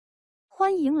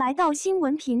欢迎来到新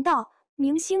闻频道，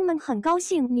明星们很高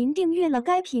兴您订阅了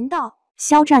该频道。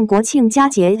肖战国庆佳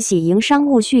节喜迎商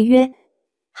务续约，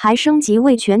还升级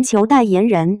为全球代言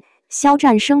人。肖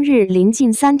战生日临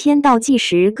近3天倒计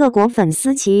时，各国粉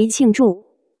丝齐庆祝。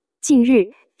近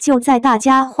日，就在大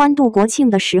家欢度国庆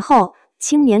的时候，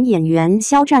青年演员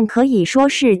肖战可以说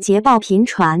是捷报频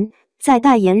传，在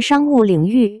代言商务领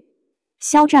域，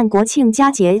肖战国庆佳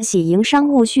节喜迎商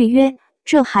务续约。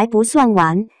这还不算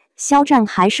完，肖战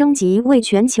还升级为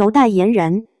全球代言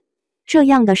人。这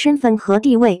样的身份和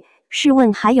地位，试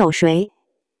问还有谁？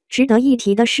值得一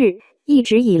提的是，一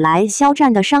直以来肖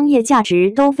战的商业价值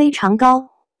都非常高，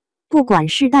不管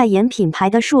是代言品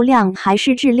牌的数量还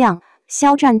是质量，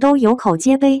肖战都有口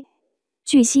皆碑。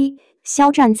据悉，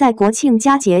肖战在国庆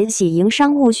佳节喜迎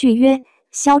商务续约，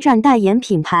肖战代言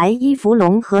品牌依芙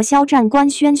蓉和肖战官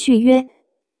宣续约。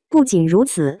不仅如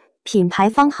此，品牌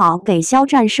方好给肖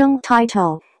战升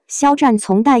title， 肖战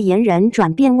从代言人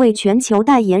转变为全球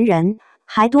代言人，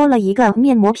还多了一个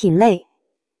面膜品类。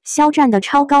肖战的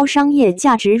超高商业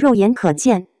价值肉眼可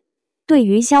见。对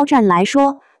于肖战来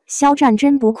说，肖战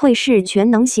真不愧是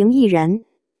全能型艺人。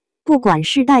不管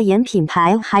是代言品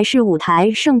牌还是舞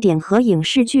台盛典和影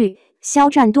视剧，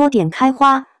肖战多点开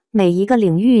花，每一个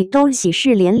领域都喜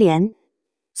事连连。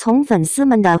从粉丝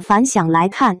们的反响来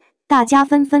看，大家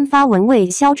纷纷发文为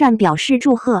肖战表示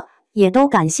祝贺，也都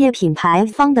感谢品牌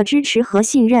方的支持和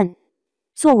信任。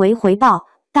作为回报，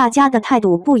大家的态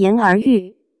度不言而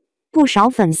喻。不少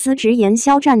粉丝直言，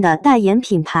肖战的代言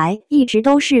品牌一直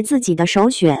都是自己的首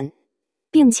选，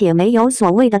并且没有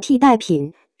所谓的替代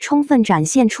品，充分展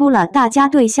现出了大家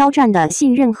对肖战的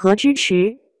信任和支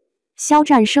持。肖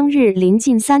战生日临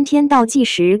近3天倒计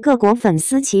时，各国粉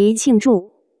丝齐庆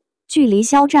祝。距离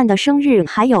肖战的生日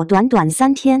还有短短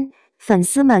3天，粉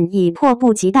丝们已迫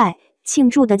不及待，庆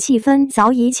祝的气氛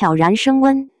早已悄然升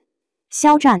温。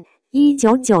肖战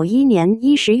1991年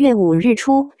10月5日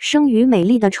出生于美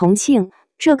丽的重庆，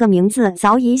这个名字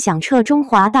早已响彻中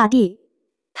华大地，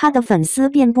他的粉丝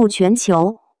遍布全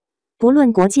球，不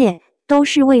论国界，都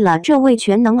是为了这位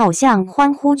全能偶像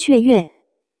欢呼雀跃。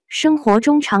生活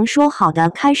中常说好的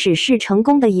开始是成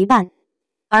功的一半，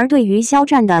而对于肖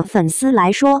战的粉丝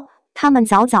来说，他们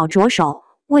早早着手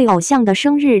为偶像的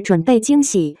生日准备惊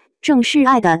喜，正是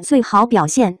爱的最好表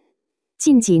现。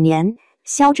近几年，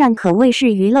肖战可谓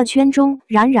是娱乐圈中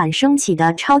冉冉升起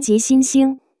的超级新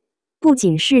星，不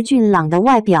仅是俊朗的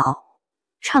外表，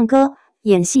唱歌、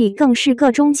演戏更是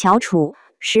个中翘楚，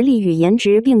实力与颜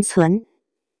值并存。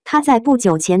他在不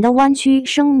久前的湾区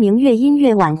声明月音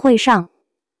乐晚会上，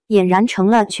俨然成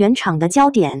了全场的焦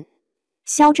点。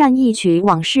肖战一曲《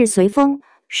往事随风》，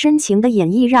深情的演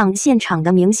绎让现场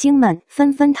的明星们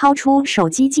纷纷掏出手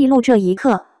机记录这一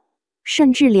刻，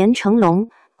甚至连成龙、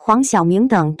黄晓明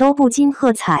等都不禁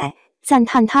喝彩，赞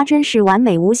叹他真是完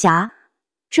美无瑕。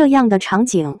这样的场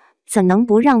景怎能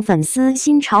不让粉丝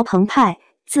心潮澎湃，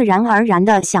自然而然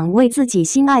地想为自己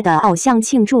心爱的偶像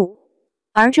庆祝。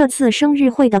而这次生日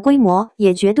会的规模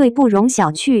也绝对不容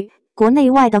小觑，国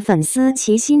内外的粉丝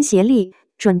齐心协力，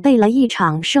准备了一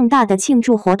场盛大的庆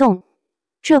祝活动。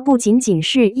这不仅仅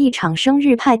是一场生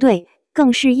日派对，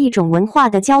更是一种文化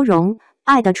的交融，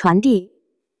爱的传递。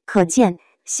可见，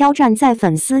肖战在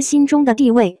粉丝心中的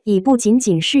地位已不仅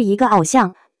仅是一个偶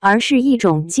像，而是一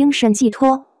种精神寄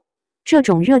托。这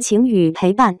种热情与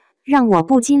陪伴，让我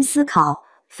不禁思考，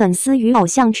粉丝与偶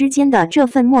像之间的这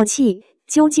份默契，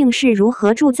究竟是如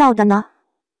何铸造的呢？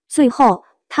最后，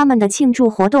他们的庆祝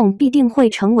活动必定会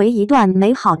成为一段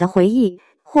美好的回忆，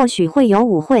或许会有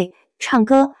舞会、唱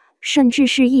歌，甚至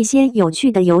是一些有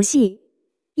趣的游戏，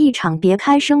一场别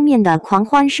开生面的狂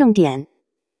欢盛典。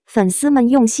粉丝们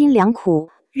用心良苦，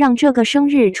让这个生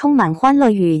日充满欢乐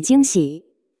与惊喜。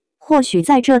或许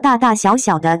在这大大小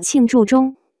小的庆祝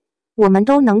中，我们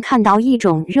都能看到一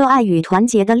种热爱与团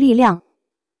结的力量。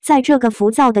在这个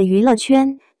浮躁的娱乐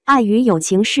圈，爱与友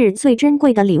情是最珍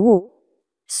贵的礼物。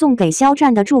送给肖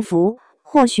战的祝福，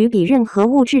或许比任何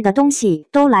物质的东西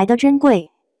都来得珍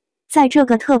贵。在这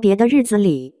个特别的日子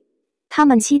里，他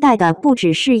们期待的不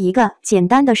只是一个简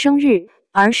单的生日，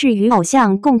而是与偶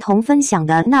像共同分享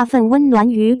的那份温暖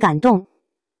与感动。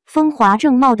风华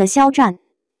正茂的肖战，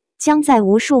将在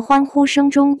无数欢呼声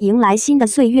中迎来新的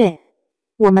岁月。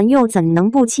我们又怎能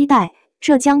不期待，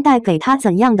这将带给他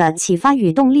怎样的启发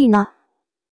与动力呢？